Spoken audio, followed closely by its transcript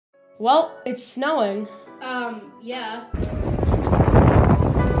Well, it's snowing. Yeah.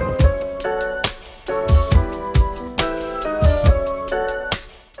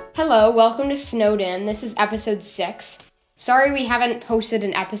 Hello, welcome to Snowed In. This is episode 6. Sorry we haven't posted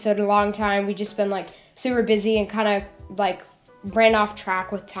an episode in a long time. We've just been super busy and kind of ran off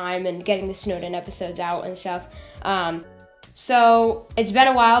track with time and getting the Snowed In episodes out and stuff. So it's been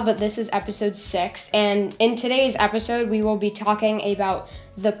a while, but this is episode 6. And in today's episode, we will be talking about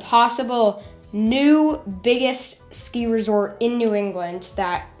the possible new biggest ski resort in New England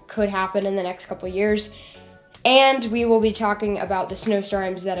that could happen in the next couple years. And we will be talking about the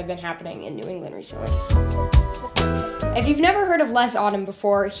snowstorms that have been happening in New England recently. If you've never heard of Les Otten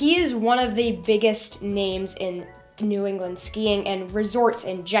before, he is one of the biggest names in New England skiing and resorts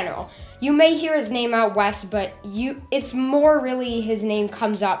in general. You may hear his name out west, but it's more really his name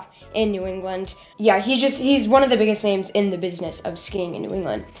comes up in New England. Yeah, he's one of the biggest names in the business of skiing in New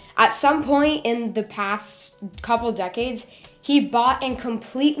England. At some point in the past couple decades, he bought and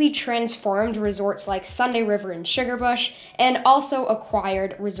completely transformed resorts like Sunday River and Sugarbush, and also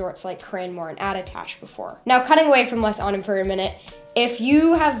acquired resorts like Cranmore and Attitash before. Now, cutting away from Les Otten for a minute, if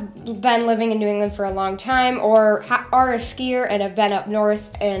you have been living in New England for a long time or are a skier and have been up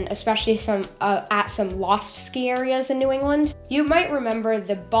north, and especially at some lost ski areas in New England, you might remember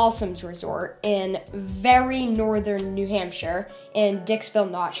the Balsams Resort in very northern New Hampshire in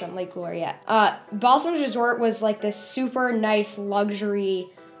Dixville Notch on Lake Lorette. Balsams Resort was like this super nice luxury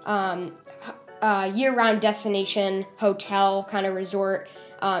year-round destination hotel kind of resort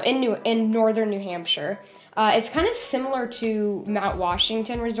in northern New Hampshire. It's kind of similar to Mount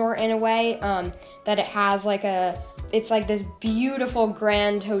Washington Resort in a way, that it has it's like this beautiful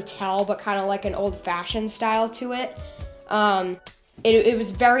grand hotel, but kind of like an old-fashioned style to it. It was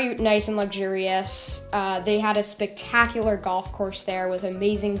very nice and luxurious. They had a spectacular golf course there with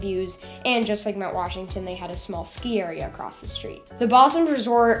amazing views, and just like Mount Washington, they had a small ski area across the street. The Balsams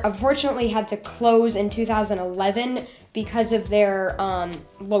Resort unfortunately had to close in 2011 because of their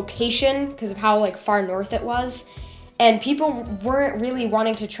location, because of how far north it was. And people weren't really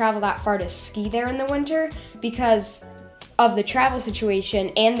wanting to travel that far to ski there in the winter because of the travel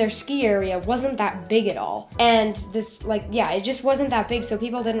situation, and their ski area wasn't that big at all. And it just wasn't that big, so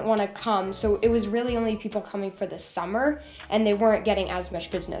people didn't want to come. So it was really only people coming for the summer, and they weren't getting as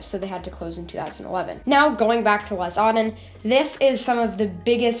much business, so they had to close in 2011. Now, going back to Les Otten, this is some of the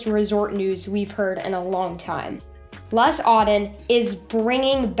biggest resort news we've heard in a long time. Les Otten is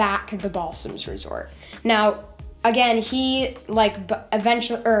bringing back the Balsams Resort. Now, again, he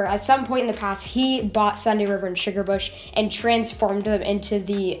eventually, or at some point in the past, he bought Sunday River and Sugarbush and transformed them into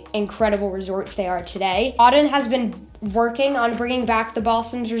the incredible resorts they are today. Otten has been working on bringing back the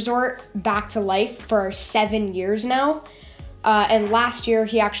Balsams Resort back to life for 7 years now. And last year,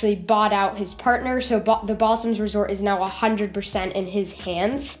 he actually bought out his partner, so the Balsams Resort is now 100% in his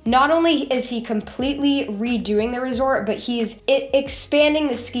hands. Not only is he completely redoing the resort, but he's expanding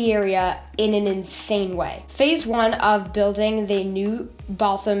the ski area in an insane way. Phase 1 of building the new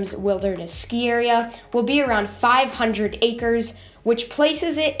Balsams Wilderness Ski Area will be around 500 acres, which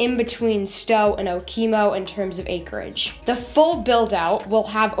places it in between Stowe and Okemo in terms of acreage. The full build-out will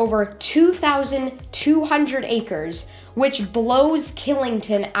have over 2,200 acres, which blows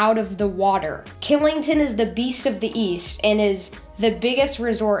Killington out of the water. Killington is the beast of the East and is the biggest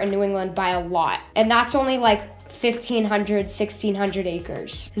resort in New England by a lot. And that's only 1,500, 1,600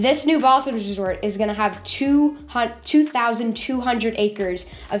 acres. This new Balsams Resort is gonna have 2,200 acres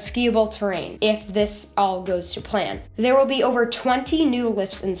of skiable terrain if this all goes to plan. There will be over 20 new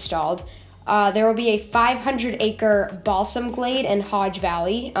lifts installed. There will be a 500-acre balsam glade in Hodge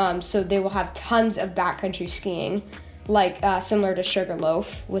Valley, so they will have tons of backcountry skiing, similar to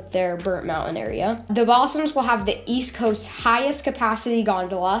Sugarloaf with their Burnt Mountain area. The Balsams will have the East Coast's highest capacity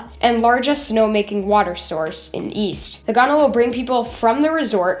gondola and largest snowmaking water source in the East. The gondola will bring people from the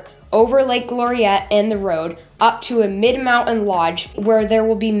resort over Lake Lorette and the road up to a mid-mountain lodge where there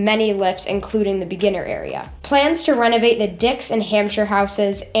will be many lifts, including the beginner area. Plans to renovate the Dix and Hampshire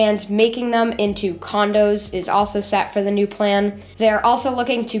houses and making them into condos is also set for the new plan. They're also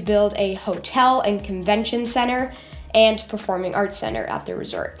looking to build a hotel and convention center and performing arts center at the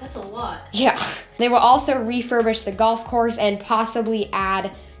resort. That's a lot. Yeah. They will also refurbish the golf course and possibly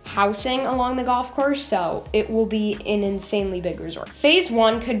add housing along the golf course, so it will be an insanely big resort. Phase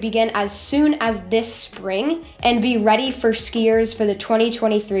 1 could begin as soon as this spring and be ready for skiers for the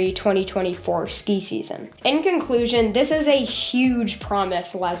 2023-2024 ski season. In conclusion, this is a huge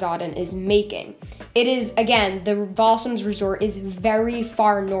promise Les Otten is making. It is, again, the Balsams Resort is very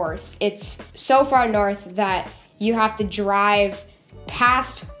far north. It's so far north that you have to drive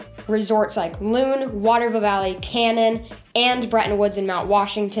past resorts like Loon, Waterville Valley, Cannon, and Bretton Woods and Mount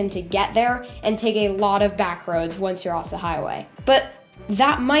Washington to get there and take a lot of back roads once you're off the highway. But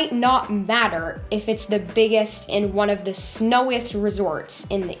that might not matter if it's the biggest and one of the snowiest resorts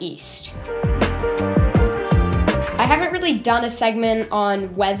in the East. I haven't really done a segment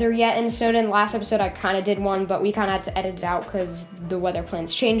on weather yet in Snowdon. Last episode I kind of did one, but we kind of had to edit it out because the weather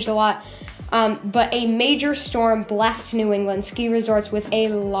plans changed a lot. But a major storm blessed New England ski resorts with a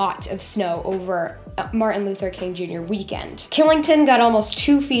lot of snow over Martin Luther King Jr. weekend. Killington got almost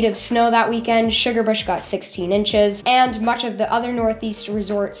 2 feet of snow that weekend, Sugarbush got 16 inches, and much of the other Northeast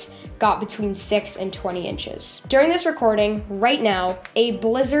resorts got between 6 and 20 inches. During this recording, right now, a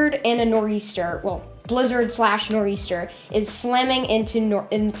blizzard and a nor'easter, well, blizzard/nor'easter is slamming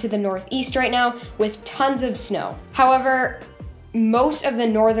into the Northeast right now with tons of snow. However, most of the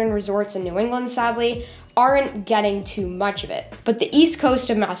northern resorts in New England, sadly, aren't getting too much of it. But the east coast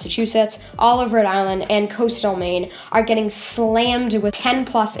of Massachusetts, all of Rhode Island, and coastal Maine are getting slammed with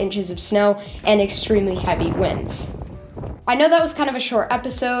 10+ inches of snow and extremely heavy winds. I know that was kind of a short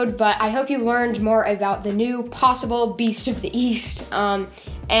episode, but I hope you learned more about the new possible beast of the East.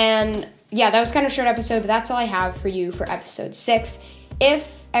 And yeah, that was kind of a short episode, but that's all I have for you for episode 6.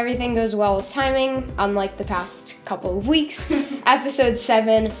 If everything goes well with timing, unlike the past couple of weeks, episode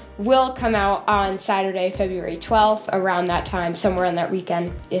 7 will come out on Saturday, February 12th, around that time, somewhere on that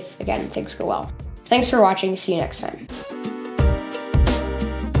weekend, if, again, things go well. Thanks for watching. See you next time.